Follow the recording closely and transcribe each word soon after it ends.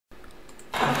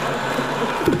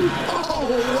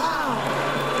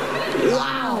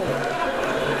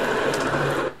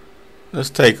Let's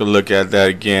take a look at that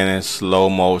again in slow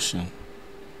motion.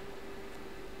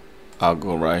 I'll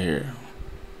go right here.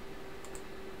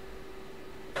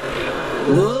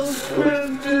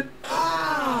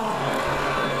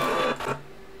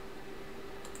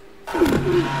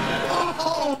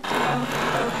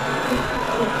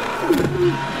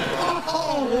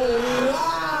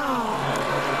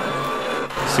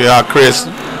 See how Chris?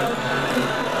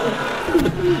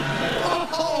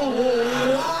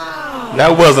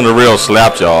 That wasn't a real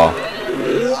slap, y'all.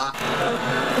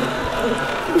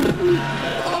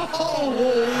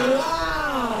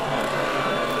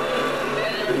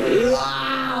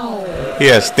 He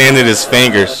has extended his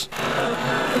fingers.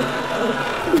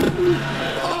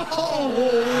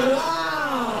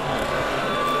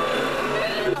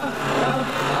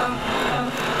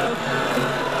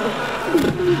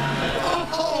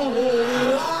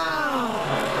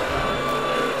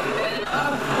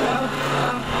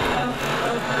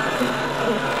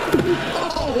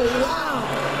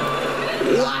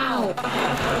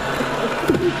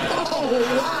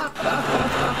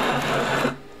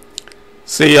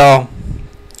 See, y'all,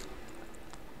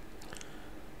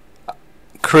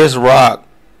 Chris Rock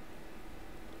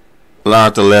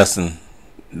learned the lesson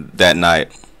that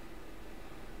night.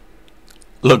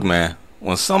 Look, man,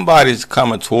 when somebody's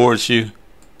coming towards you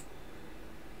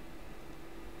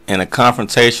in a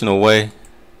confrontational way,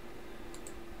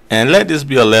 and let this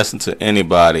be a lesson to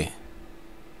anybody,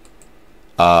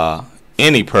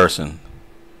 any person,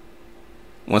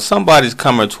 when somebody's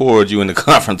coming towards you in a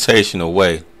confrontational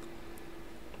way,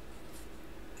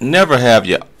 never have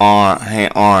your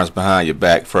arms behind your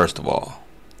back, first of all.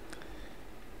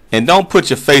 And don't put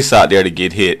your face out there to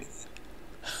get hit.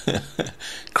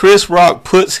 Chris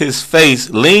Rock leans his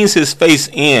face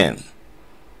in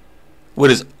with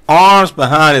his arms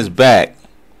behind his back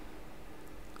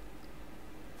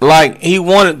like he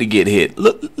wanted to get hit.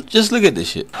 Look, just look at this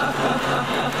shit.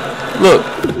 Look.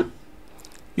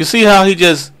 You see how he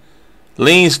just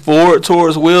leans forward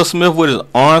towards Will Smith with his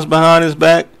arms behind his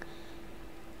back?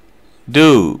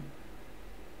 Dude,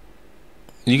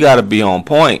 you got to be on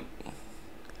point.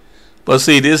 But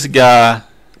see, this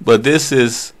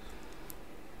is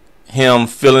him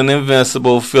feeling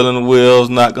invincible, feeling Will's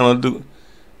not going to do.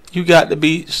 You got to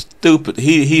be stupid.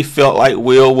 He felt like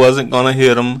Will wasn't going to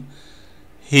hit him.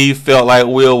 He felt like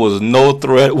Will was no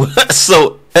threat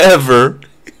whatsoever.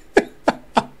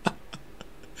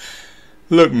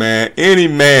 Look, man, any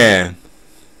man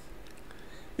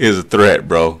is a threat,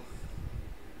 bro.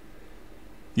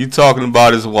 You talking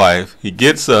about his wife. He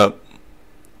gets up.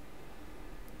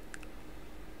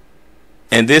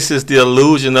 And this is the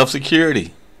illusion of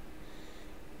security.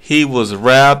 He was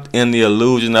wrapped in the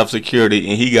illusion of security,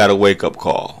 and he got a wake-up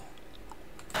call.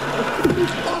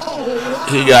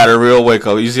 He got a real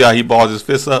wake-up. You see how he balls his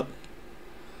fists up?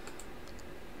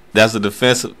 That's a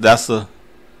defensive. That's a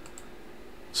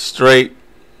straight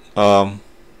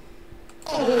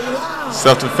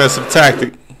self-defensive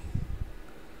tactic.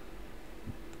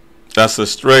 That's a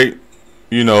straight,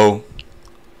 a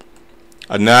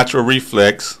natural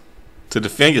reflex to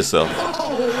defend yourself.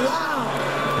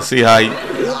 You see how he...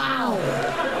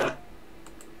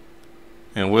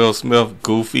 And Will Smith,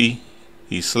 goofy.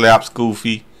 He slaps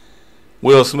Goofy.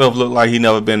 Will Smith looked like he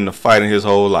never been in a fight in his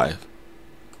whole life.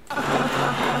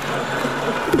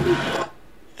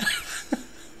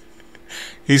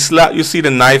 He slapped, you see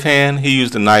the knife hand? He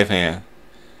used the knife hand.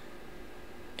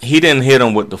 He didn't hit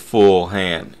him with the full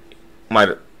hand. Might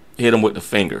have hit him with the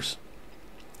fingers.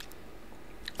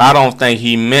 I don't think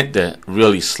he meant to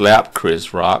really slap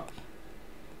Chris Rock.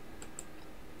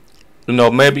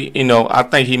 Maybe, I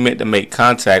think he meant to make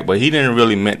contact, but he didn't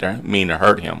really mean to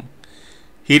hurt him.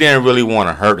 He didn't really want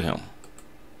to hurt him.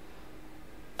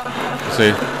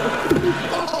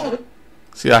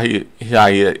 See how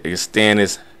he extend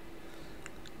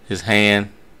his hand?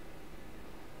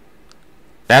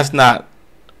 That's not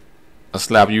a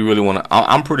slap you really want to.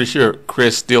 I'm pretty sure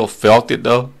Chris still felt it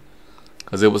though,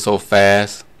 because it was so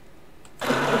fast.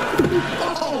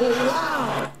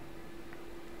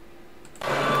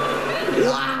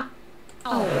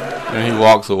 And he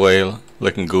walks away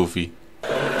looking goofy.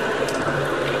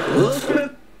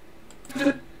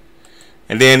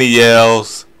 And then he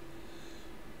yells,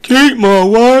 "Keep my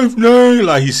wife's name,"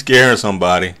 like he's scaring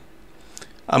somebody.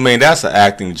 I mean, that's an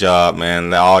acting job,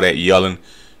 man. All that yelling,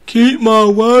 "Keep my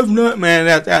wife's name," man.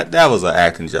 That was an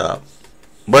acting job.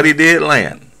 But he did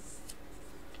land.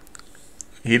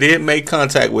 He did make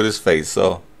contact with his face,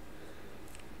 so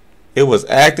it was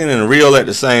acting and real at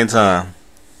the same time.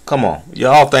 Come on.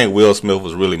 Y'all think Will Smith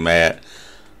was really mad.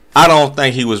 I don't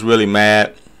think he was really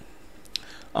mad.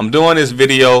 I'm doing this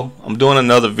video. I'm doing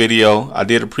another video. I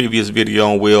did a previous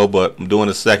video on Will, but I'm doing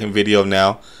a second video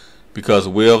now because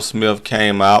Will Smith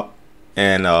came out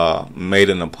and made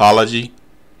an apology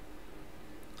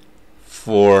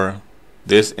for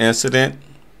this incident.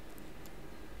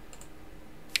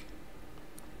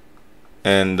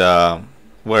 And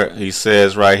where he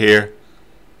says right here,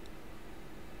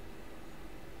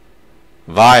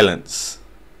 violence.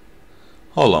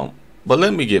 Hold on, but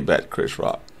let me get back to Chris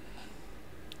Rock.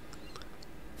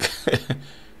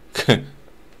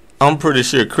 I'm pretty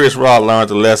sure Chris Rock learned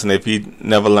the lesson if he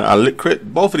never learned.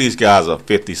 Both of these guys are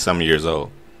 50-some years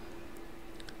old.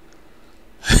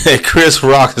 Chris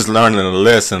Rock is learning a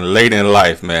lesson late in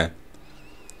life, man.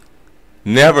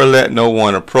 Never let no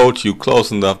one approach you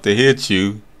close enough to hit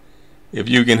you if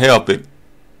you can help it.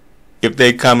 If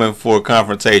they coming for a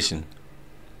confrontation.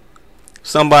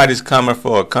 Somebody's coming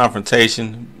for a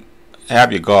confrontation,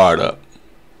 have your guard up.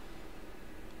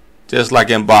 Just like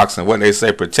in boxing, what they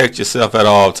say, protect yourself at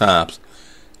all times.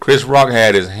 Chris Rock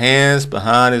had his hands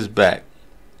behind his back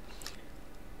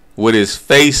with his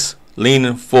face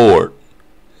leaning forward.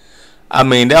 I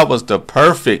mean, that was the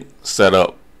perfect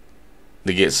setup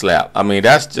to get slapped. I mean,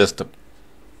 that's just the...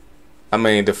 I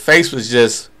mean, the face was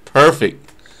just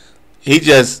perfect. He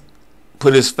just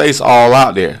put his face all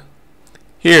out there.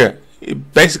 Here, he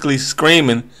basically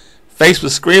screaming. Face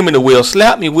was screaming to Will,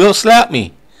 slap me, Will, slap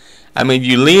me. I mean,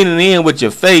 you leaning in with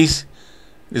your face.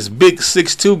 This big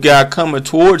 6'2" guy coming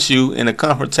towards you in a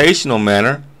confrontational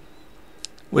manner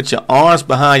with your arms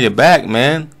behind your back,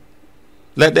 man.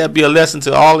 Let that be a lesson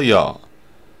to all of y'all.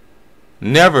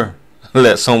 Never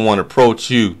let someone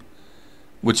approach you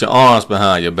with your arms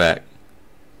behind your back.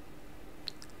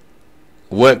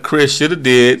 What Chris should have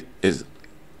did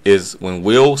is when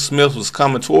Will Smith was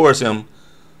coming towards him,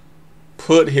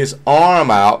 put his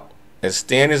arm out,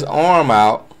 extend his arm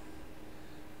out,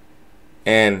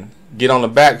 and get on the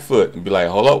back foot and be like,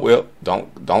 hold up, Will,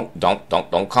 don't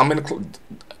come in the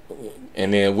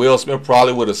and then Will Smith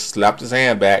probably would have slapped his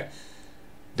hand back.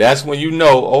 That's when you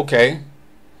know, okay,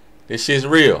 this shit's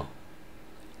real.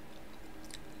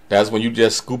 That's when you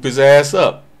just scoop his ass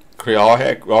up.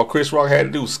 All Chris Rock had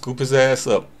to do was scoop his ass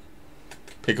up,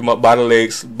 pick him up by the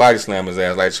legs, body slam his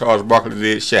ass like Charles Barkley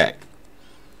did Shaq.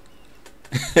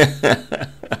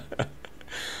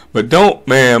 But don't,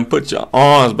 man, put your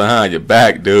arms behind your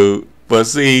back, dude. But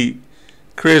see,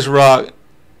 Chris Rock,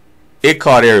 it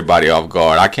caught everybody off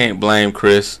guard. I can't blame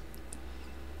Chris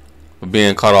for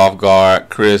being caught off guard.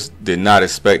 Chris did not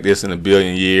expect this in a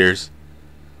billion years.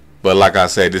 But like I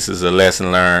said, this is a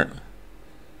lesson learned.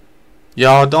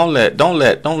 Y'all, don't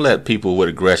let people with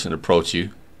aggression approach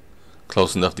you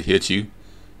close enough to hit you.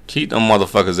 Keep them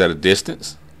motherfuckers at a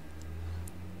distance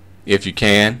if you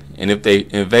can. And if they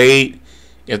invade,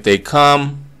 if they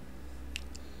come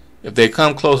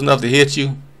close enough to hit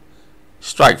you,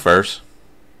 strike first.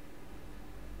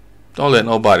 Don't let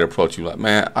nobody approach you like,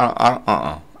 man,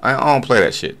 I don't play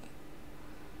that shit.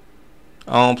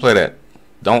 I don't play that.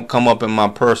 Don't come up in my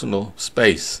personal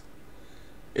space.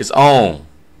 It's on.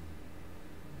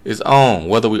 It's on.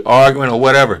 Whether we arguing or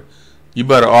whatever, you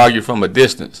better argue from a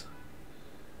distance.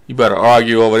 You better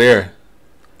argue over there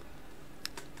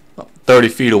 30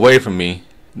 feet away from me.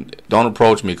 Don't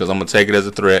approach me because I'm going to take it as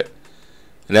a threat.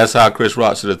 And that's how Chris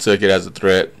Rock should have took it, as a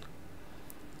threat.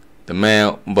 The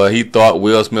man, but he thought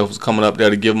Will Smith was coming up there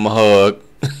to give him a hug.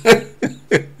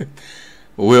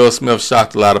 Will Smith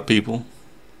shocked a lot of people.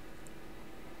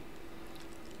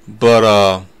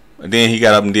 But then he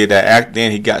got up and did that act.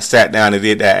 Then he got sat down and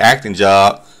did that acting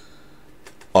job.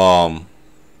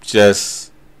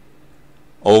 Just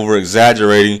over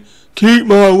exaggerating. Keep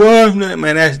my wife,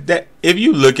 man. That. If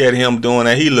you look at him doing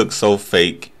that, he looks so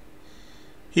fake.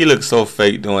 He looks so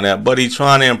fake doing that. But he's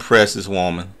trying to impress this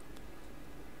woman.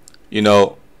 You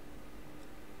know,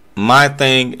 my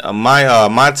thing,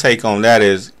 my take on that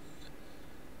is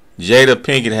Jada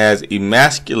Pinkett has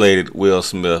emasculated Will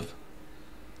Smith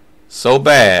so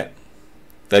bad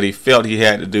that he felt he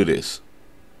had to do this.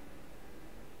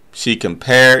 She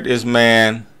compared this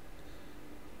man.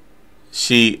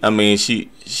 She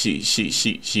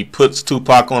puts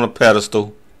Tupac on a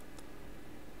pedestal.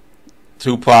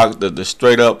 Tupac, the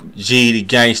straight up G, the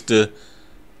gangster,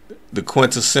 the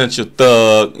quintessential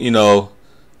thug, you know,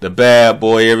 the bad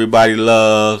boy everybody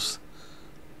loves,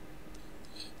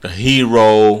 the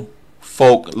hero,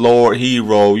 folklore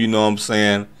hero, you know what I'm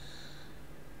saying?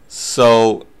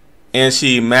 So, and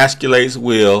she emasculates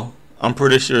Will. I'm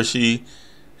pretty sure she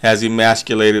has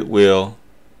emasculated Will.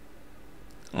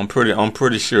 I'm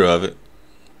pretty sure of it.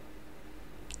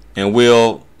 and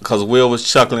because Will was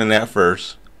chuckling at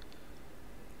first,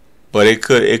 but it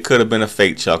could have been a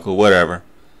fake chuckle, whatever.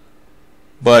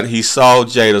 But he saw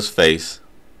Jada's face,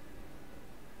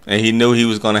 and he knew he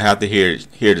was gonna have to hear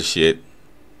the shit.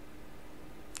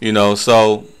 You know,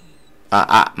 so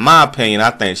my opinion,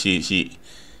 I think she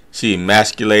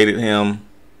emasculated him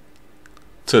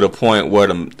to the point where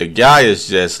the guy is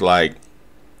just like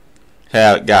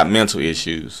got mental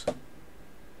issues.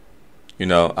 You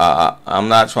know, I'm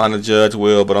not trying to judge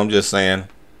Will, but I'm just saying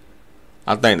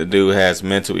I think the dude has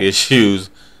mental issues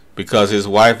because his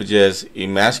wife just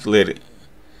emasculated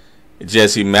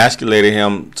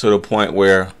him to the point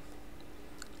where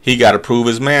he got to prove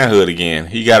his manhood again.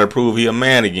 He got to prove he a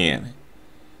man again.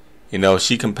 You know,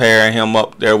 she comparing him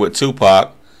up there with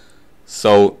Tupac.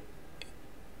 So,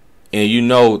 and you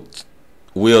know,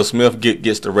 Will Smith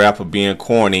gets the rap of being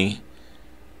corny,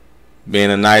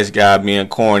 being a nice guy, being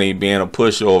corny, being a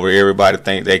pushover. Everybody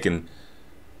think they can,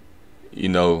 you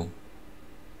know,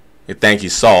 they think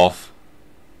he's soft.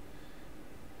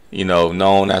 You know,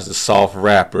 known as the soft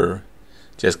rapper,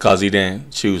 just cause he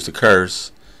didn't choose to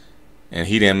curse, and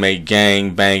he didn't make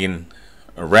gang banging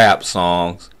rap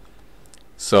songs.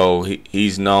 So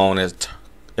he's known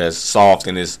as soft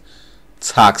in his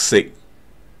toxic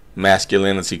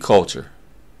masculinity culture.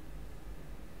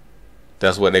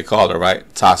 That's what they call it,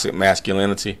 right? Toxic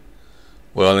masculinity.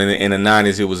 Well, in the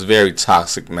 90s, it was very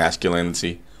toxic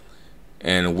masculinity.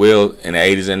 And Will, in the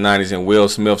 80s and 90s, and Will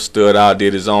Smith stood out,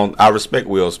 did his own. I respect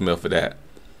Will Smith for that.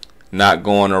 Not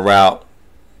going a route,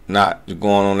 not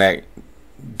going on that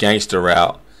gangster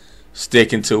route,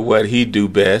 sticking to what he do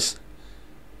best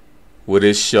with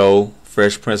his show,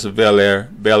 Fresh Prince of Bel-Air,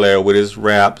 with his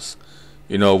raps,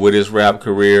 you know, with his rap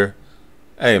career.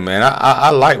 Hey, man, I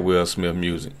like Will Smith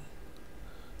music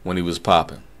when he was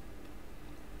popping.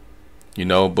 You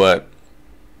know, but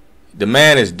the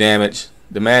man is damaged.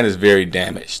 The man is very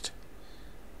damaged.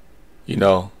 You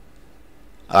know,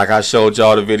 like I showed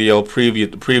y'all the video,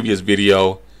 the previous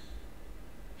video,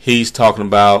 he's talking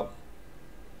about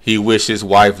he wished his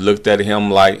wife looked at him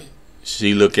like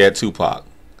she looked at Tupac.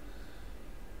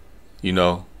 You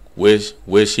know, wish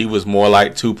he was more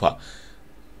like Tupac.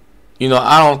 You know,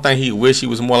 I don't think he wished he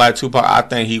was more like Tupac. I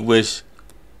think he wished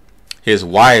his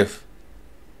wife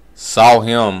saw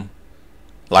him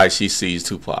like she sees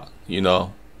Tupac, you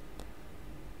know.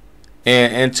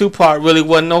 And Tupac really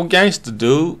wasn't no gangster,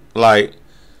 dude. Like,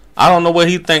 I don't know what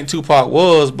he think Tupac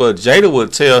was, but Jada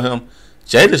would tell him.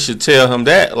 Jada should tell him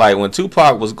that. Like, when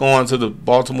Tupac was going to the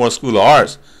Baltimore School of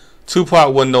Arts,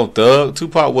 Tupac wasn't no thug.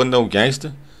 Tupac wasn't no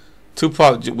gangster.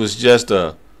 Tupac was just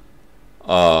a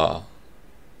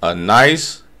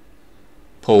nice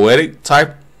poetic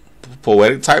type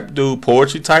dude,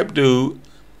 poetry type dude,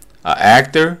 an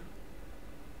actor,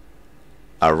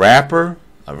 a rapper,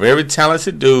 a very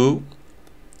talented dude,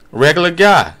 regular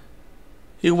guy.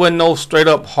 He wasn't no straight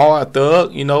up hard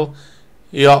thug, you know.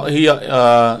 He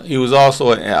was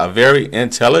also a very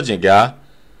intelligent guy,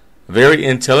 very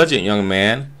intelligent young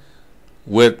man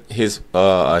with his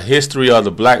a history of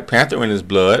the Black Panther in his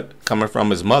blood, coming from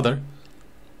his mother.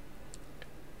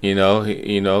 You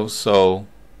know, so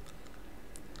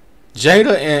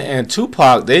Jada and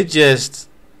Tupac, they just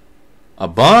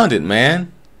bonded,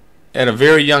 man, at a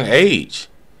very young age.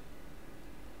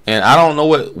 And I don't know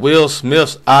what Will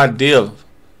Smith's idea of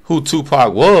who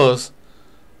Tupac was,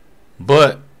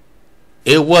 but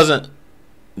it wasn't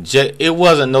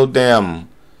no damn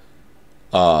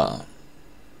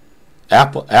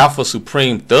alpha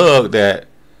supreme thug that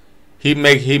he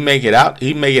make it out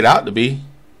to be.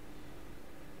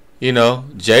 You know,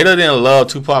 Jada didn't love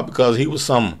Tupac because he was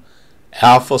some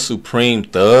alpha supreme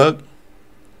thug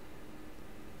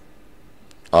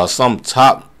or some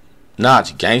top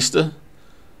notch gangster.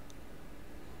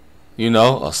 You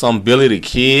know, or some Billy the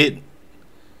Kid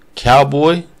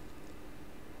cowboy.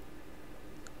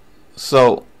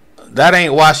 So that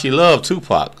ain't why she loved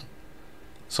Tupac.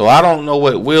 So I don't know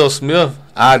what Will Smith's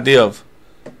idea of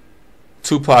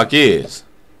Tupac is.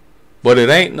 But it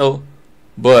ain't no,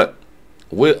 but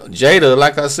Jada,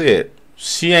 like I said,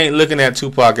 she ain't looking at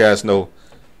Tupac as no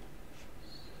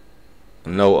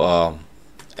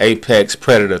apex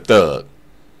predator thug.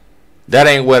 That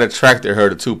ain't what attracted her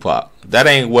to Tupac. That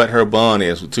ain't what her bond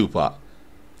is with Tupac.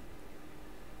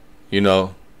 You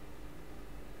know,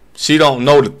 she don't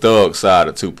know the thug side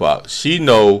of Tupac. She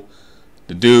know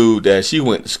the dude that she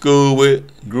went to school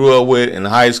with, grew up with in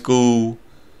high school.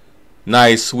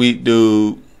 Nice, sweet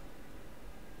dude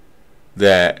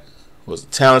that was a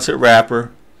talented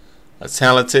rapper, was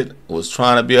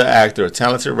trying to be an actor, a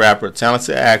talented rapper, a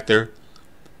talented actor,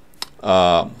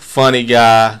 funny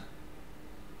guy,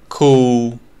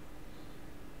 cool,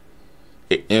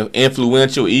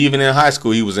 influential. Even in high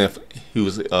school, he was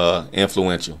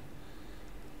influential.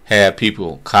 Had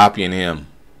people copying him.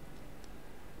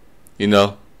 You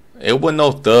know, it wasn't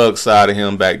no thug side of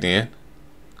him back then.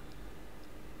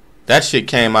 That shit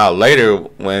came out later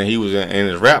when he was in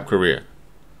his rap career.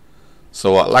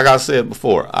 So, like I said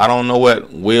before, I don't know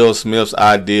what Will Smith's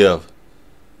idea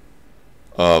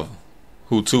of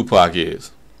who Tupac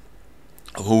is,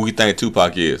 who we think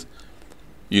Tupac is,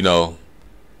 you know.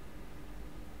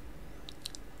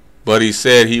 But he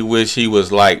said he wished he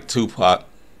was like Tupac.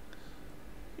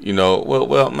 You know,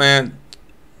 well, man,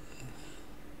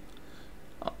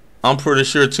 I'm pretty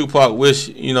sure Tupac wished,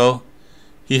 you know,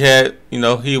 he had, you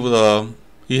know,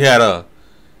 he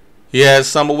had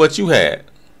some of what you had.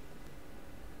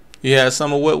 He had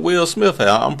some of what Will Smith had.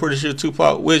 I'm pretty sure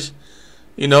Tupac wished,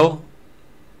 you know,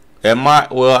 I ain't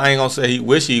gonna say he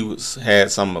wished he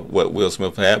had some of what Will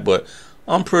Smith had, but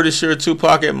I'm pretty sure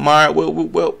Tupac admired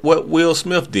what Will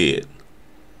Smith did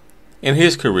in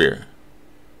his career.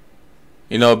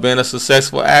 You know, being a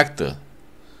successful actor.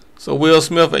 So Will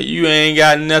Smith, you ain't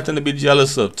got nothing to be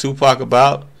jealous of Tupac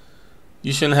about.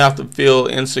 You shouldn't have to feel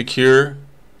insecure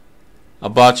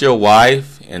about your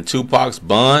wife and Tupac's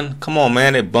bond. Come on,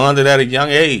 man, they bonded at a young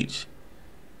age.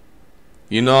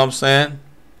 You know what I'm saying?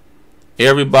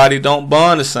 Everybody don't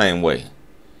bond the same way.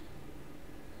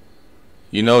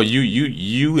 You know,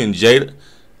 you and Jada,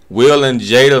 Will and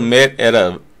Jada met at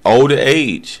an older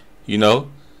age. You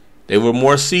know, they were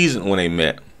more seasoned when they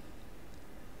met.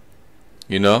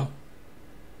 You know,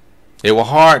 they were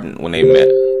hardened when they met.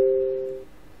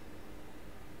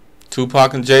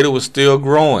 Tupac and Jada was still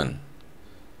growing.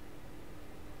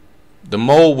 The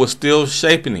mold was still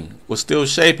shaping.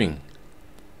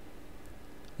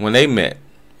 When they met.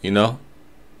 You know,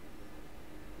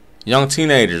 young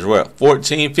teenagers were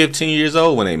 14, 15 years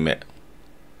old when they met.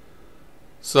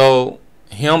 So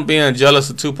him being jealous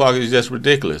of Tupac is just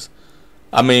ridiculous.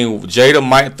 I mean, Jada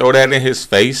might throw that in his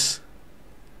face,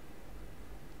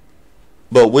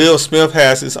 but Will Smith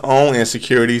has his own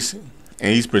insecurities,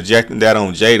 and he's projecting that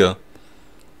on Jada.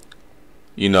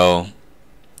 You know,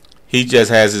 he just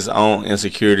has his own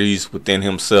insecurities within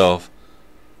himself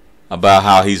about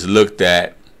how he's looked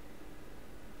at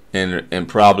and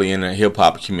probably in the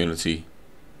hip-hop community.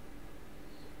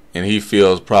 And he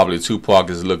feels probably Tupac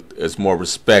is more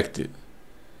respected.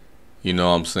 You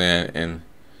know what I'm saying? And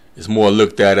it's more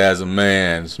looked at as a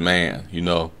man's man, you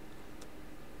know.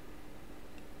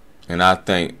 And I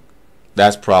think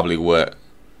that's probably where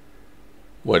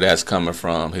that's coming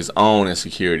from, his own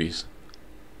insecurities.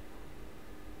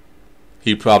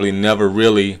 He probably never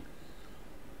really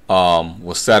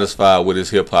was satisfied with his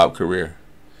hip-hop career.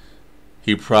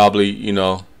 He's probably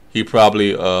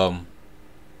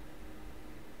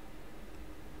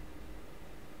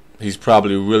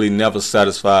really never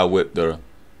satisfied with the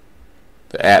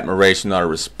admiration or the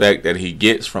respect that he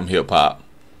gets from hip hop.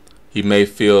 He may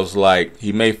feel like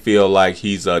he's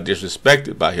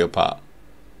disrespected by hip hop.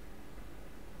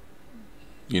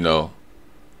 You know,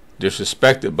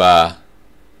 disrespected by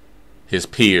his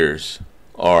peers,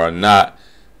 or not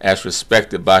as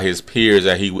respected by his peers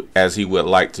as he would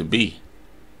like to be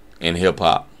in hip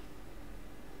hop.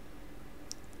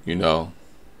 You know,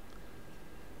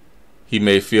 he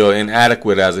may feel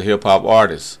inadequate as a hip hop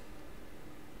artist.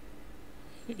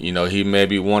 You know, he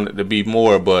maybe wanted to be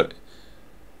more, but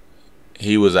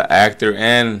he was an actor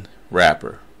and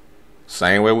rapper.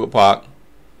 Same way with Pac.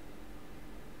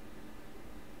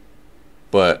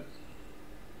 But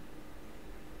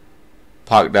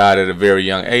Pac died at a very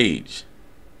young age.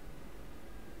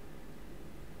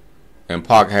 And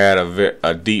Pac had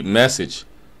a deep message,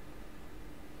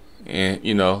 and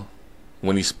you know,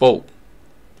 when he spoke.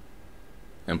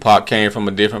 And Pac came from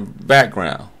a different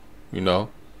background, you know.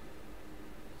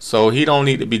 So he don't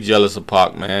need to be jealous of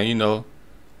Pac, man, you know.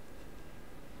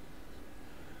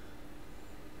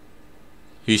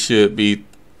 He should be,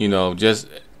 you know, just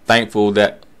thankful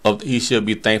he should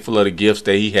be thankful of the gifts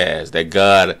that he has, that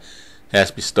God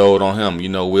has bestowed on him. You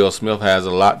know, Will Smith has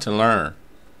a lot to learn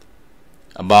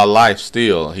about life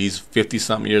still. He's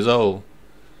 50-something years old,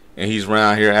 and he's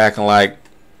around here acting like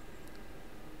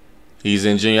he's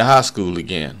in junior high school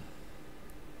again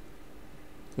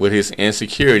with his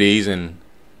insecurities and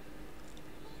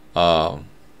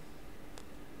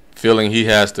feeling he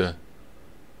has to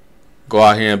go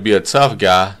out here and be a tough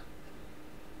guy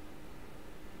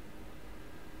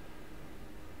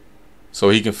so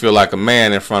he can feel like a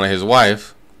man in front of his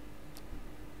wife.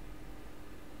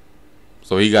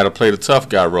 So he got to play the tough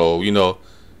guy role. You know,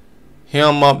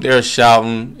 him up there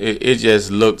shouting, it just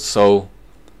looked so,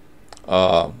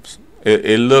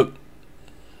 it looked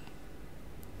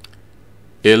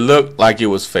It looked like it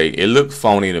was fake. It looked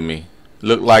phony to me. It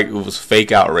looked like it was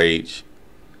fake outrage.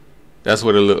 That's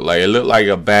what it looked like. It looked like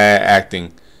a bad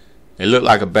acting. It looked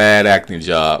like a bad acting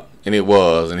job, and it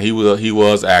was. And he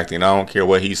was acting. I don't care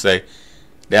what he say.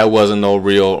 That wasn't no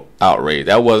real outrage.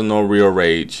 That wasn't no real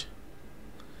rage.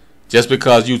 Just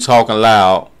because you talking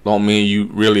loud don't mean you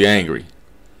really angry.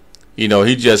 You know,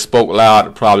 he just spoke loud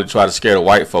to probably try to scare the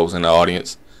white folks in the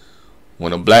audience.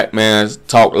 When a black man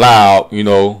talk loud, you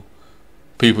know,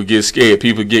 people get scared,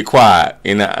 people get quiet,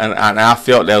 and I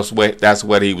felt that's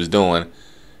what he was doing.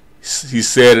 He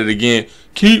said it again.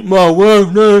 Keep my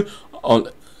wife's name.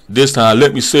 This time,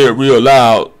 let me say it real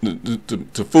loud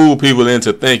to fool people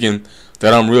into thinking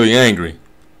that I'm really angry.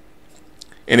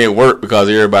 And it worked because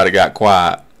everybody got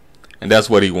quiet, and that's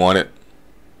what he wanted.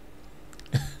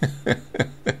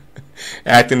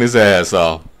 Acting his ass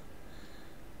off,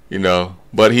 you know.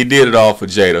 But he did it all for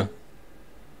Jada.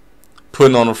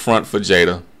 Putting on the front for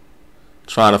Jada,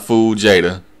 trying to fool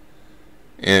Jada,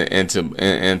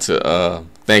 into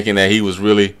thinking that he was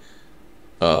really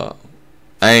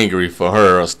angry for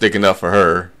her or sticking up for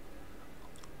her.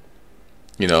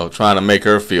 You know, trying to make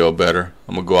her feel better.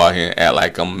 I'm gonna go out here and act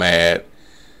like I'm mad,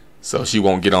 so she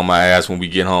won't get on my ass when we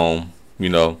get home. You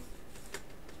know.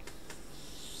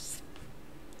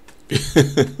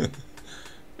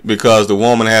 Because the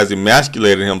woman has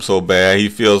emasculated him so bad, he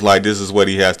feels like this is what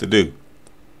he has to do.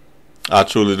 I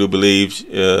truly do believe,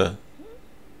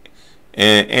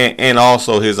 and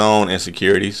also his own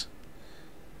insecurities.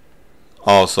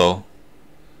 Also,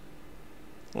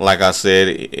 like I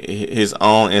said, his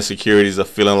own insecurities of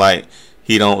feeling like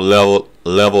he don't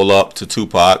level up to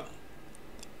Tupac,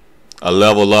 or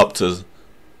level up to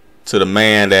the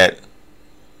man that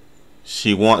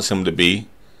she wants him to be.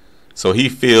 So he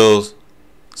feels,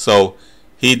 so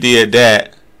he did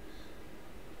that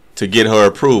to get her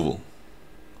approval.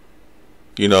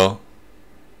 You know,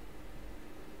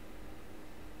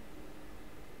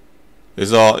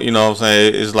 it's all, you know what I'm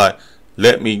saying? It's like,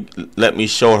 let me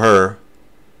show her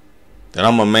that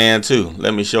I'm a man too.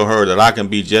 Let me show her that I can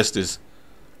be just as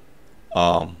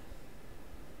that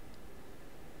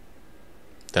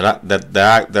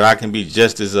I can be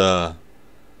just as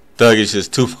thuggish as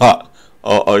Tupac,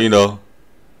 or you know,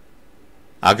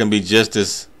 I can be just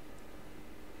as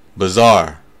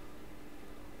bizarre,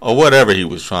 or whatever he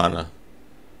was trying to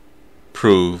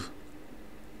prove.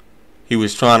 He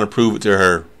was trying to prove it to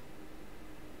her,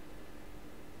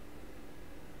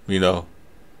 you know,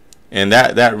 and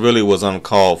that really was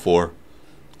uncalled for.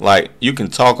 Like, you can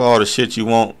talk all the shit you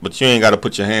want, but you ain't got to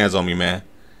put your hands on me, man.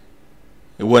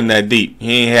 It wasn't that deep.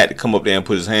 He ain't had to come up there and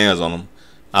put his hands on him.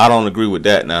 I don't agree with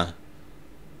that now.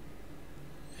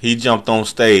 He jumped on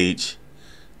stage.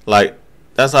 Like,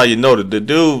 that's how you know that the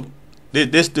dude,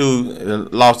 this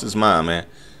dude lost his mind, man.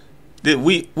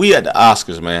 We at the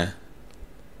Oscars, man.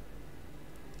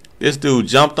 This dude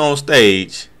jumped on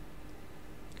stage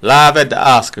live at the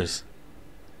Oscars.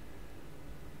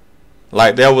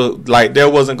 Like there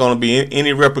wasn't going to be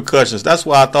any repercussions. That's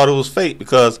why I thought it was fake,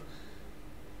 because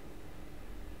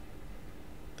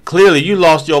clearly you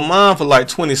lost your mind for like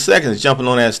 20 seconds jumping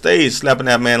on that stage, slapping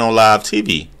that man on live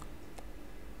TV.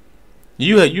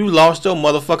 You lost your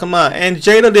motherfucking mind, and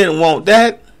Jada didn't want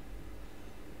that.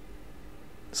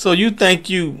 So you think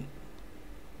you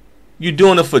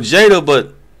doing it for Jada,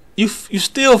 but you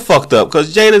still fucked up,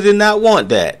 because Jada did not want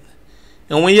that.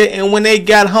 And when they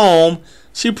got home,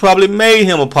 she probably made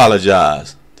him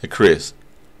apologize to Chris.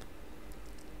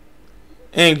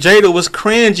 And Jada was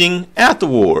cringing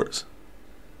afterwards.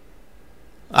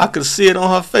 I could see it on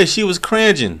her face. She was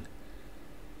cringing.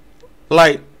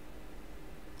 Like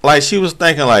she was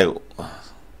thinking like,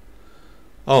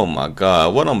 oh my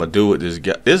God, what I'm gonna do with this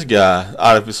guy? This guy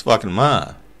out of his fucking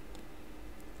mind.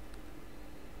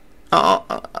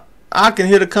 I can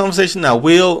hear the conversation now.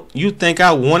 Will, you think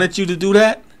I wanted you to do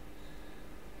that?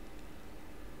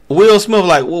 Will Smith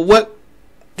like, well, what?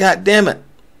 God damn it.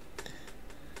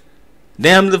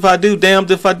 Damned if I do,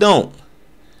 damned if I don't.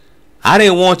 I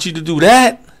didn't want you to do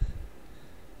that.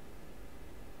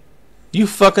 You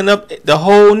fucking up the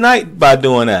whole night by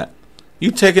doing that.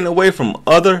 You taking away from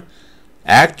other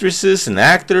actresses and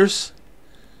actors.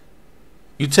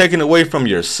 You taking away from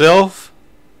yourself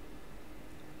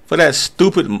for that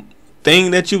stupid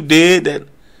thing that you did, that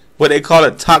what they call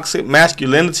it, toxic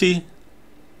masculinity.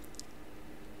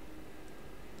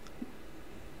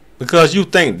 Because you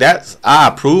think I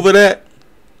approve of that?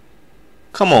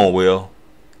 Come on, Will.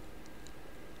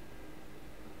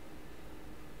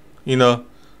 You know,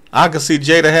 I could see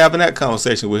Jada having that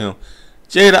conversation with him.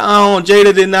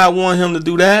 Jada did not want him to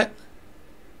do that.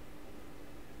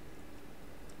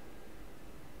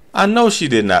 I know she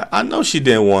did not. I know she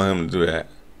didn't want him to do that.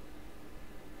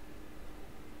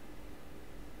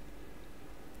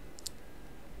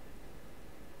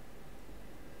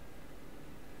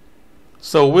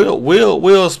 So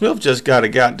Will Smith just got a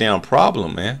goddamn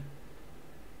problem, man.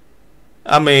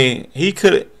 I mean, he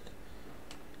could,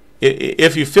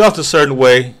 if he felt a certain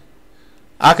way,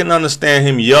 I can understand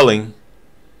him yelling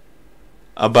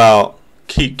about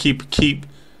keep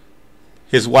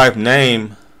his wife's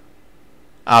name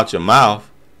out your mouth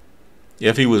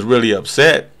if he was really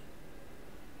upset.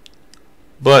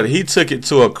 But he took it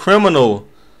to a criminal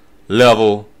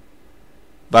level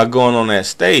by going on that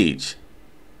stage.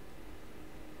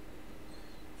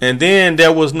 And then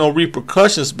there was no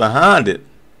repercussions behind it.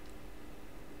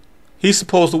 He's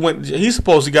supposed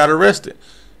to got arrested.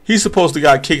 He's supposed to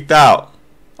got kicked out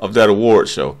of that award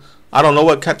show. I don't know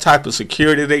what type of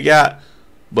security they got,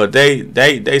 but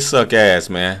they suck ass,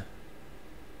 man.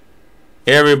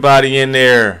 Everybody in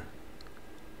there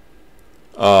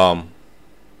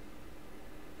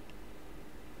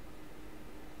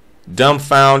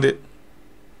dumbfounded.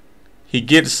 He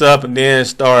gets up and then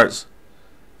starts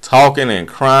talking and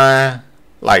crying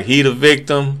like he the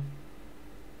victim.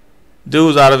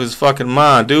 Dude's out of his fucking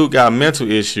mind. Dude got mental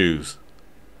issues.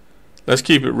 Let's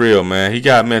keep it real, man. He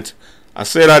got mental. I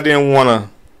said I didn't want to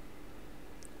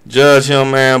judge him,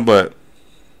 man, but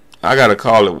I gotta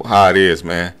call it how it is,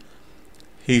 man.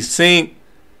 He's showing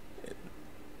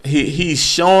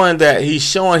that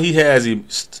he has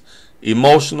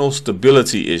emotional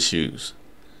stability issues.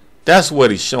 That's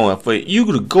what he's showing. For you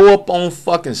to go up on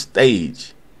fucking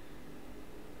stage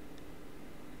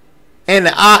and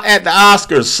at the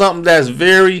Oscars, something that's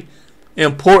very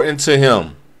important to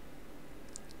him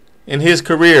in his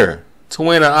career, to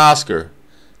win an Oscar.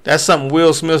 That's something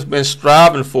Will Smith's been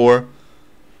striving for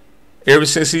ever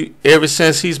since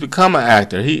he's become an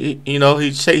actor.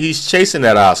 He's chasing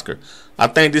that Oscar. I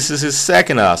think this is his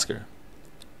second Oscar.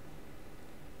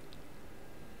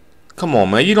 Come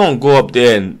on, man. You don't go up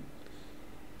there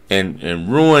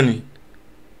and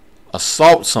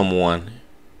assault someone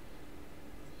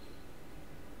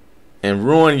and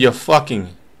ruin your fucking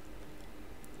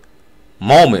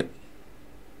moment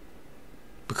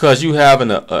because you having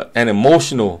an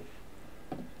emotional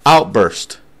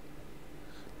outburst.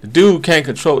 The dude can't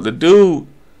control. The dude,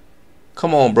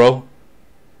 come on, bro.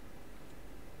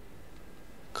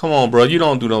 Come on, bro. You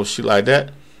don't do no shit like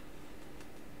that.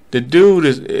 The dude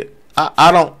is,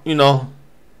 I don't,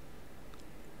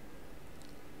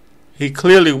 he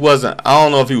clearly wasn't, I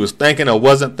don't know if he was thinking or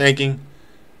wasn't thinking,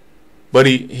 but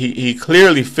he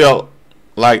clearly felt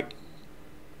like,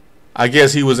 I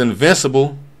guess he was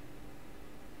invincible.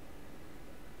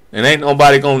 And ain't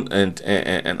nobody gonna,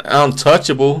 and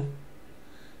untouchable.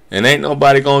 And ain't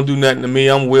nobody gonna do nothing to me.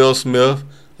 I'm Will Smith.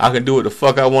 I can do what the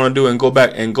fuck I want to do and go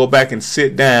back and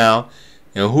sit down.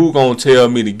 And who gonna tell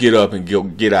me to get up and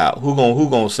get out? Who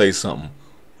gonna say something?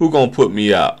 Who gonna put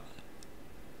me out?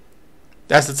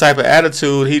 That's the type of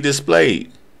attitude he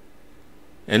displayed.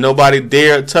 And nobody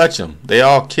dared touch him. They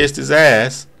all kissed his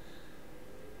ass.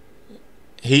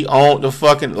 He owned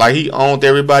he owned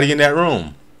everybody in that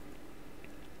room.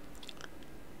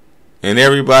 And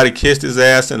everybody kissed his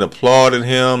ass and applauded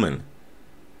him, and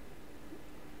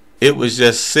it was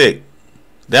just sick.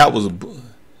 It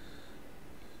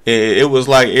was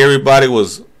like everybody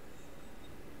was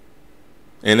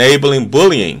enabling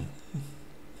bullying.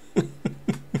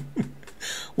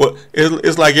 Well,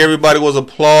 it's like everybody was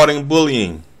applauding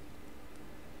bullying.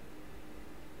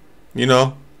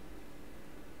 And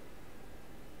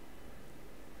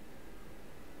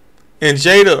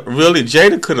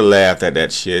Jada could have laughed at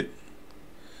that shit.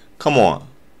 Come on.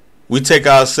 We take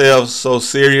ourselves so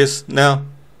serious now.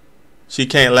 She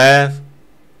can't laugh.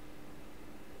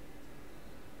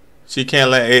 She can't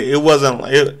laugh.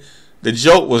 The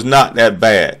joke was not that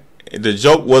bad. The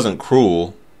joke wasn't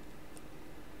cruel.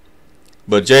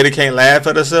 But Jada can't laugh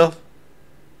at herself.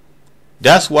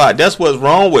 That's what's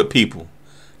wrong with people.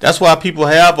 That's why people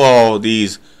have all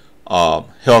these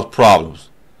health problems.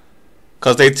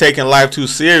 Because they taking life too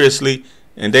seriously.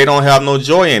 And they don't have no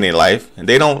joy in their life, and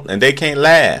they can't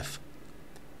laugh.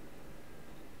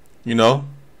 And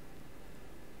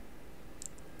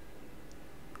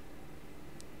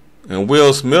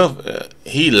Will Smith,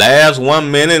 he laughs 1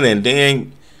 minute and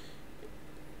then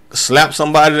slaps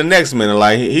somebody the next minute.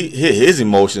 Like his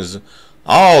emotions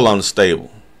all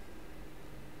unstable.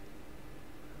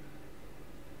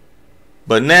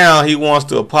 But now he wants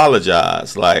to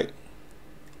apologize. Like,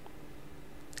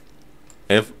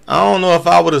 I don't know if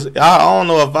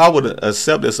I would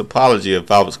accept this apology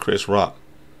if I was Chris Rock.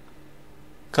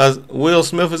 Cause Will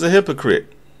Smith is a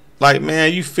hypocrite. Like,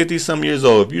 man, you 50 some years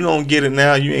old. If you don't get it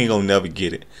now, you ain't gonna never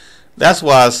get it. That's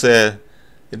why I said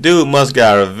the dude must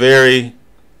got a very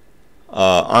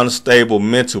unstable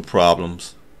mental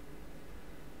problems.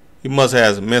 He must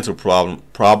have mental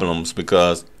problems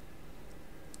because,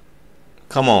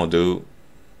 come on, dude.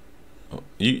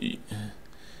 You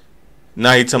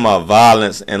now he talking about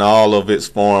violence and all of its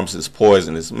forms is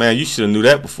poisonous. Man, you should have knew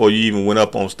that before you even went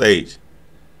up on stage.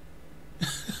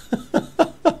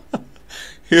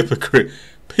 Hypocrite.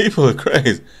 People are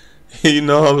crazy. You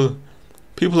know,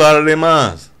 people out of their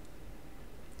minds.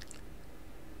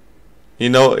 You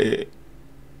know,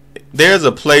 there's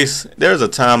a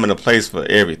time and a place for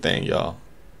everything, y'all.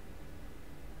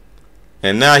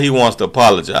 And now he wants to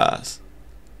apologize.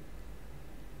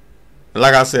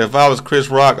 Like I said, if I was Chris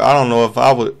Rock, I don't know if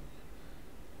I would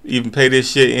even pay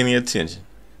this shit any attention.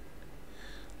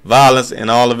 Violence in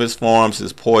all of its forms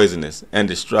is poisonous and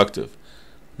destructive.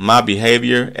 My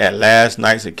behavior at last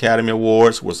night's Academy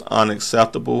Awards was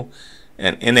unacceptable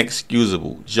and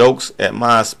inexcusable. Jokes at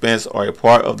my expense are a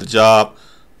part of the job,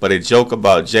 but a joke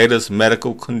about Jada's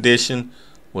medical condition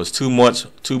was too much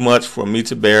for me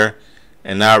to bear,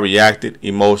 and I reacted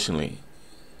emotionally.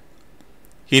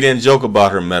 He didn't joke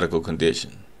about her medical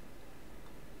condition.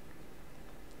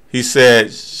 He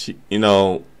said, she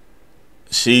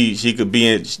could be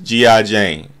in G.I.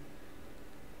 Jane.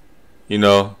 You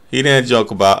know, he didn't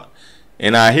joke about,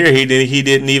 and I hear he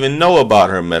didn't even know about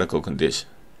her medical condition.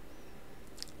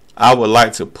 I would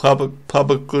like to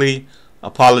publicly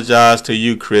apologize to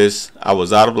you, Chris. I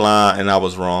was out of line and I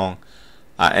was wrong.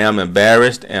 I am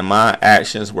embarrassed and my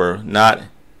actions were not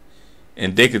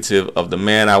indicative of the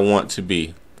man I want to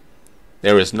be.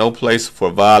 There is no place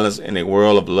for violence in a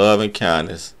world of love and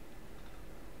kindness.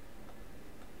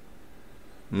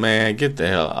 Man, get the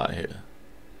hell out of here.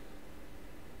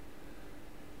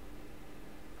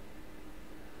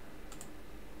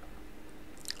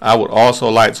 I would also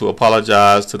like to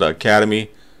apologize to the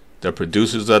Academy, the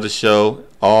producers of the show,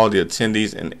 all the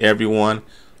attendees, and everyone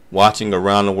watching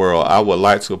around the world. I would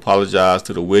like to apologize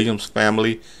to the Williams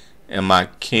family and my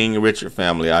King Richard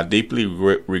family. I deeply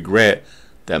regret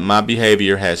that my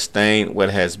behavior has stained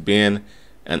what has been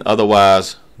an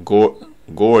otherwise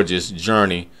gorgeous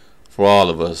journey for all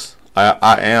of us.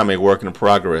 I am a work in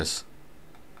progress.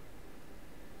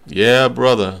 Yeah,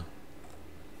 brother.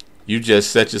 You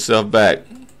just set yourself back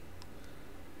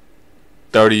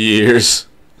 30 years.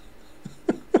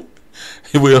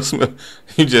 Will Smith,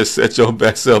 you just set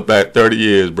yourself back 30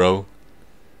 years, bro.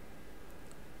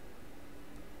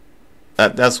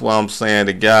 That's why I'm saying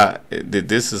the guy,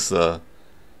 this is I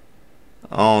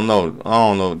don't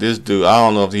know this dude. I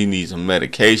don't know if he needs some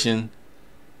medication,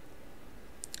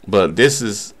 but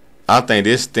I think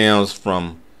this stems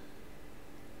from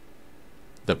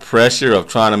the pressure of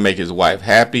trying to make his wife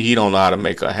happy. He don't know how to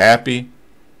make her happy.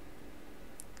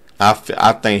 I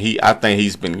think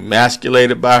he's been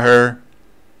emasculated by her.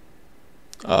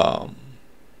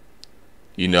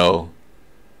 You know,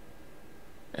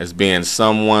 as being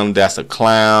someone that's a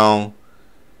clown.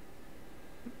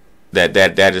 Being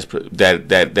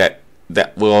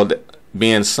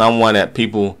someone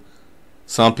that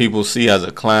some people see as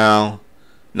a clown,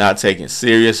 not taken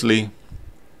seriously.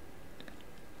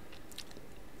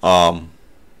 Maybe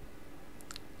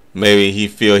he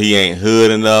feel he ain't hood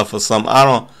enough or something.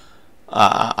 I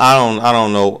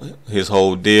don't know his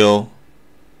whole deal,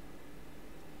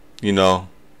 you know.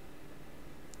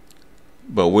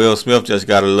 But Will Smith just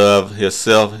gotta love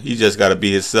himself. He just gotta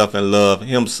be himself and love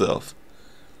himself.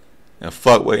 And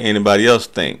fuck what anybody else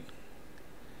think.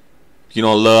 If you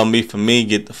don't love me for me,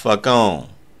 get the fuck on.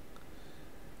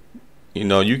 You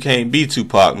know, you can't be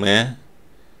Tupac, man.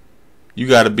 You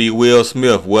gotta be Will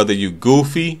Smith, whether you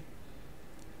goofy,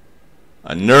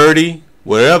 a nerdy,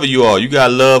 whatever you are. You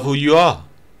gotta love who you are.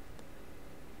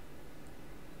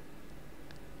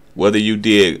 Whether you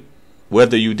didn't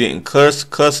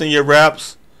cuss in your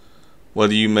raps,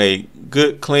 whether you made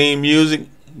good, clean music,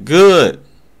 good.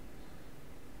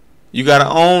 You gotta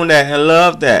own that and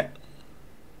love that.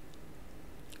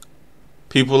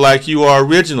 People like you are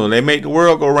original. They make the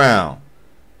world go round.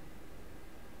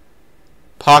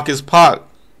 Pac is Pac.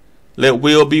 Let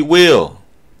Will be Will.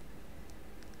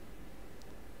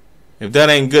 If that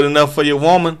ain't good enough for your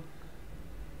woman,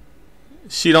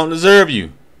 she don't deserve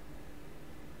you.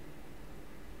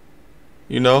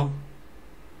 You know?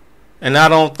 And I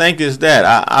don't think it's that.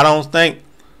 I don't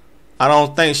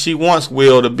think she wants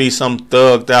Will to be some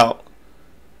thugged out,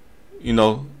 you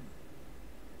know,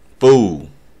 fool.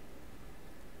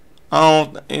 I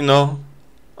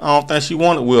don't think she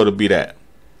wanted Will to be that.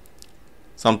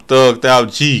 Some thugged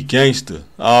out G gangster.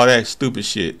 All that stupid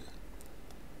shit.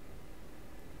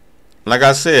 like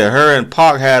I said, her and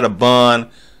Pac had a bond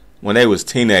when they was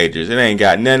teenagers. It ain't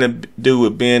got nothing to do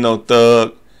with being no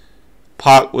thug.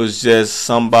 Pac was just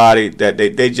somebody that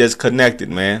they just connected,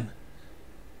 man.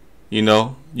 You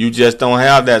know, you just don't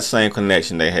have that same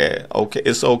connection they had. Okay,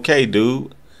 it's okay,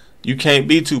 dude. You can't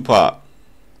be Tupac.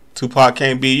 Tupac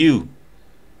can't be you.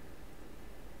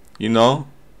 You know?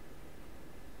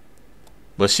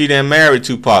 But she didn't marry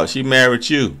Tupac. She married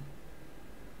you.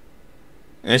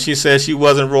 And she said she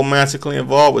wasn't romantically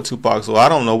involved with Tupac, so I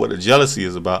don't know what the jealousy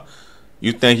is about.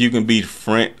 You think you can be a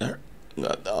friend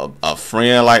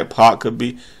like Pac could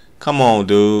be? Come on,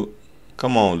 dude.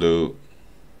 Come on, dude.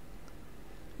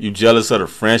 You jealous of the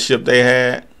friendship they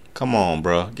had? Come on,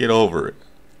 bro. Get over it.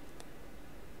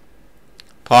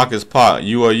 Pac is Pac.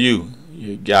 You are you.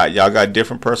 Y'all got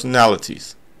different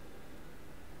personalities.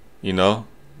 You know?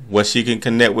 What she can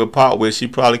connect with Pac with, she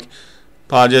probably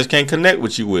just can't connect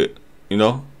with you with. You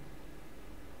know?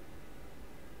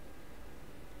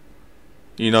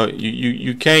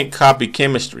 You can't copy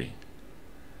chemistry.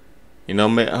 You know,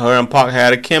 her and Pac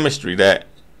had a chemistry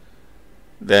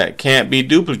that can't be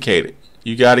duplicated.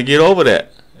 You got to get over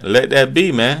that. Let that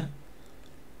be, man.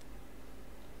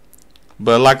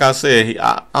 But like I said,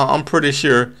 I'm pretty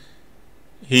sure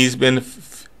he's been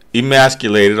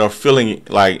emasculated or feeling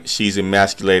like she's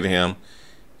emasculated him.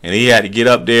 And he had to get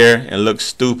up there and look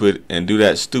stupid and do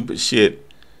that stupid shit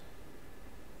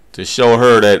to show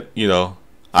her that, you know,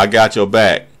 I got your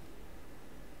back.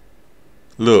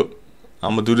 Look,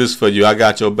 I'm going to do this for you. I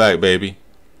got your back, baby.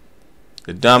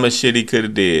 The dumbest shit he could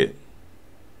have did.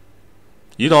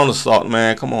 You don't assault,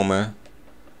 man. Come on, man.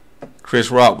 Chris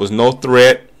Rock was no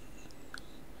threat.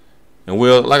 And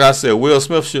like I said, Will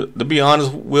Smith should, to be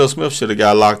honest, Will Smith should have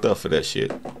got locked up for that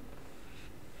shit.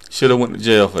 Should have went to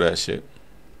jail for that shit.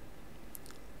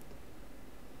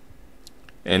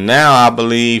 And now I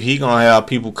believe Will gonna have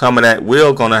people coming at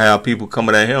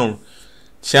him,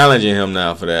 challenging him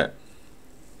now for that.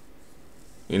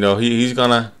 You know, he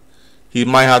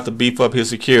might have to beef up his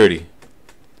security.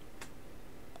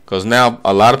 Because now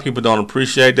a lot of people don't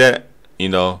appreciate that. You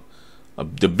know,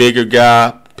 the bigger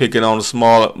guy picking on the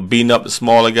smaller, beating up the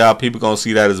smaller guy, people gonna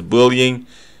see that as bullying.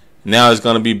 Now it's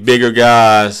gonna be bigger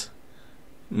guys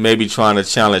maybe trying to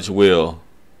challenge Will.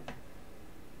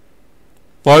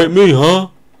 Fight me, huh?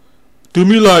 Do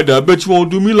me like that. I bet you won't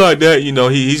do me like that. You know,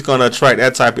 he's going to attract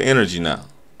that type of energy now.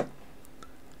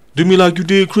 Do me like you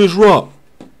did Chris Rock.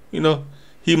 You know,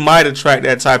 he might attract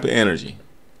that type of energy.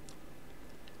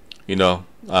 You know,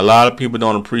 a lot of people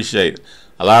don't appreciate it.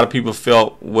 A lot of people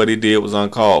felt what he did was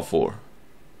uncalled for.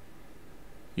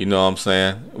 You know what I'm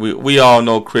saying? We all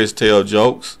know Chris tell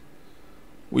jokes.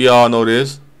 We all know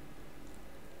this.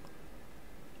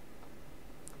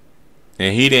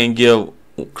 And he didn't give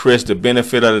Chris the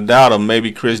benefit of the doubt, or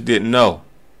maybe Chris didn't know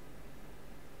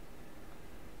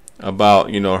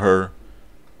about, you know, her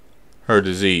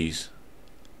disease.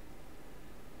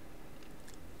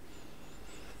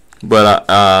 But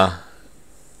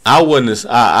I wouldn't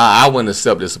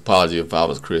accept this apology if I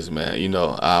was Chris, man. You know,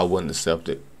 I wouldn't accept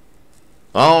it.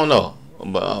 I don't know,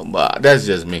 but that's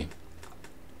just me.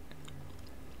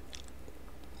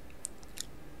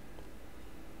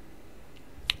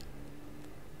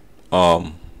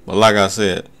 But like I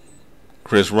said,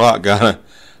 Chris Rock learned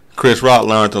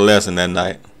the lesson that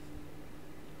night.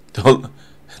 Don't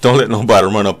let nobody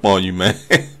run up on you, man.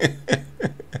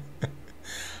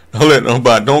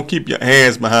 Don't keep your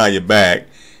hands behind your back,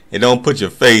 and don't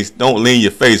lean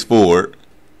your face forward.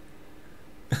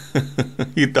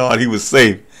 He thought he was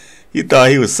safe. He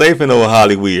thought he was safe in old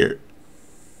Hollywood.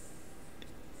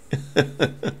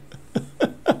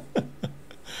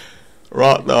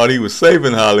 Rock thought he was safe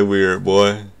in Hollywood,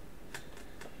 boy.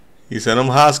 He said, them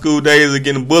high school days are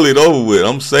getting bullied over with.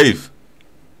 I'm safe.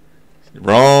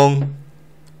 Wrong.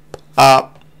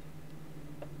 Pop.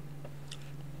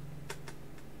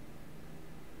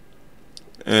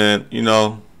 And, you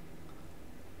know,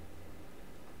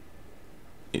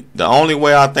 the only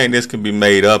way I think this can be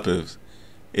made up is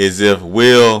if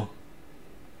Will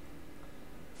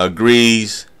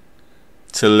agrees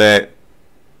to let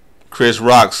Chris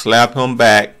Rock slap him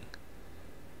back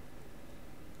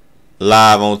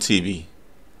live on TV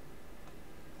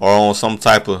or on some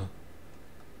type of,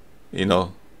 you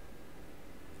know,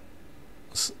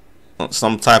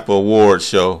 some type of award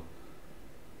show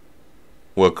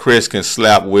where Chris can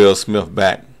slap Will Smith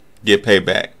back, get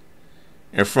payback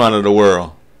in front of the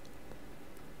world.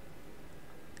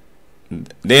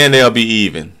 Then they'll be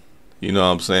even. You know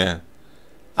what I'm saying?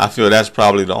 I feel that's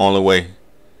probably the only way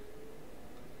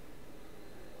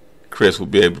Chris will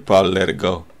be able to probably let it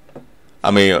go.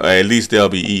 I mean, at least they'll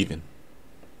be even.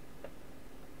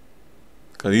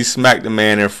 Cause he smacked the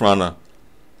man in front of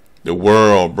the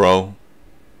world, bro.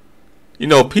 You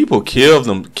know, people kill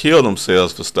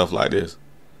themselves for stuff like this.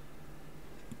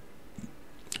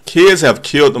 Kids have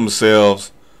killed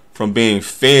themselves from being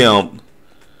filmed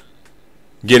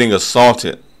getting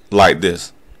assaulted like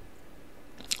this.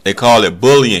 They call it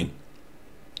bullying.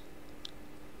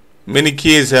 Many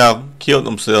kids have killed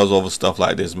themselves over stuff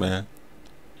like this, man.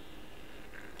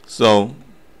 So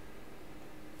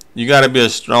you got to be a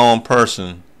strong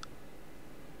person.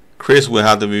 Chris will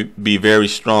have to be very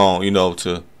strong, you know,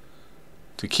 to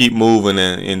keep moving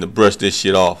and to brush this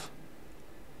shit off.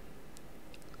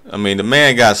 I mean, the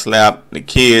man got slapped. The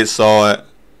kids saw it.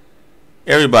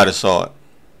 Everybody saw it.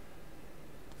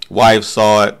 Wife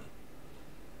saw it.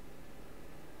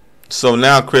 So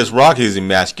now Chris Rock is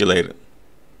emasculated.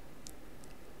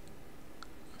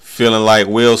 Feeling like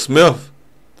Will Smith.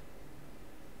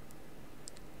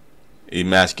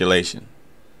 Emasculation.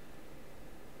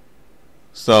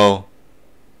 So,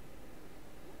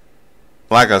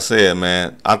 like I said,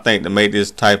 man, I think to make this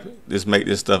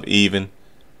stuff even,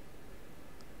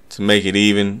 to make it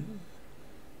even,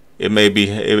 it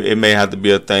may have to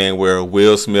be a thing where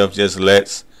Will Smith just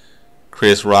lets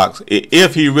Chris Rock,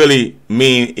 if he's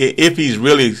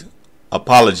really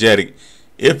apologetic,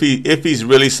 if he's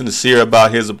really sincere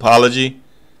about his apology,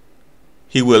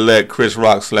 he would let Chris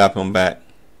Rock slap him back.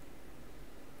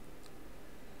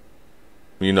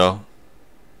 You know,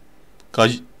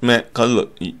 cause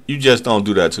look, you just don't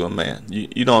do that to a man.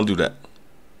 You don't do that.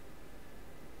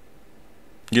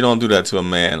 You don't do that to a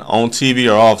man on TV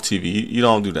or off TV. You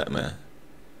don't do that, man.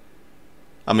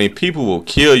 I mean, people will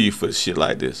kill you for shit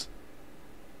like this.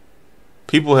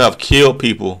 People have killed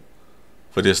people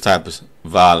for this type of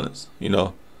violence, you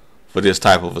know, for this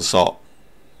type of assault.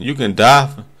 You can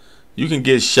die, you can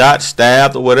get shot,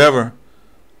 stabbed, or whatever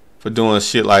for doing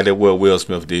shit like that what Will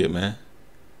Smith did, man.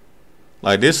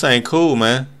 Like, this ain't cool,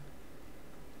 man.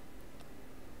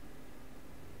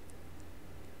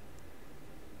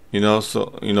 You know,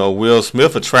 so, you know, Will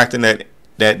Smith attracting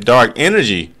that dark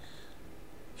energy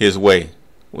his way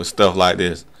with stuff like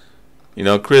this. You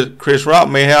know, Chris Rock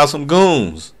may have some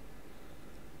goons.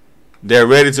 They're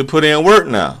ready to put in work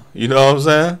now. You know what I'm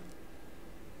saying?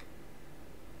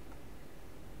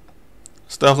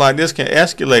 Stuff like this can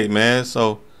escalate, man.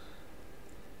 So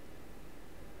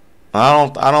I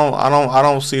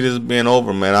don't see this being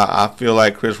over, man. I feel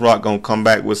like Chris Rock gonna come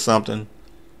back with something.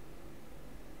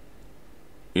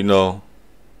 You know.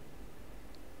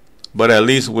 But at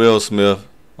least Will Smith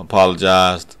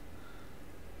apologized.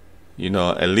 You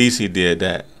know, at least he did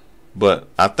that. But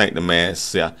I think the man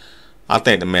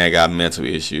got mental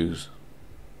issues.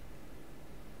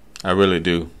 I really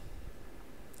do.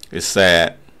 It's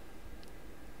sad.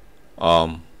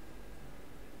 But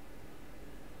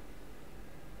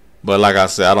like I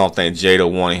said, I don't think Jada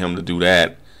wanted him to do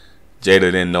that. Jada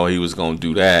didn't know he was gonna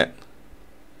do that.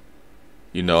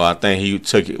 You know, I think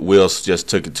Will just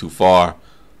took it too far,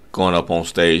 going up on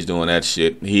stage doing that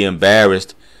shit. He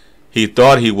embarrassed. He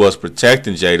thought he was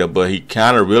protecting Jada, but he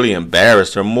kind of really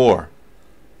embarrassed her more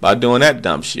by doing that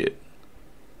dumb shit.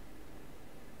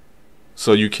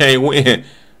 So you can't win.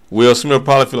 Will Smith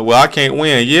probably feeling, well, I can't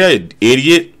win. Yeah,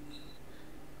 idiot.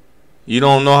 You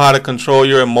don't know how to control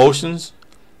your emotions.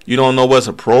 You don't know what's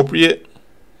appropriate.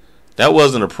 That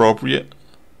wasn't appropriate.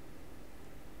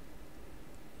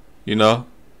 You know?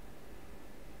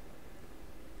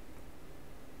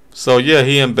 So yeah,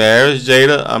 he embarrassed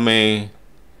Jada. I mean,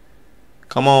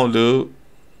 come on, dude.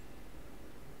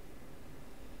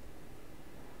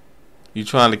 You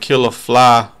trying to kill a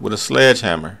fly with a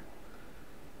sledgehammer.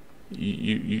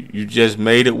 You just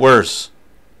made it worse.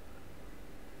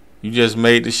 You just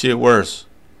made the shit worse.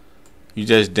 You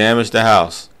just damaged the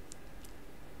house.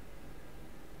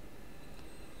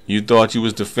 You thought you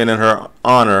was defending her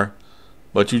honor,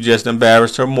 but you just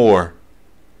embarrassed her more.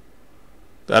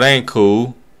 That ain't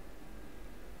cool.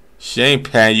 She ain't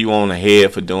patting you on the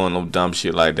head for doing no dumb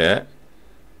shit like that.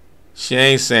 She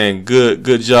ain't saying good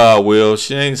job, Will.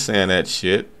 She ain't saying that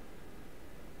shit.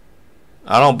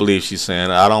 I don't believe she's saying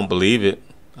it. I don't believe it.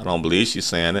 I don't believe she's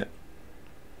saying it.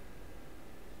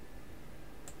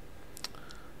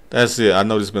 That's it. I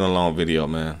know this has been a long video,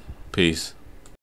 man. Peace.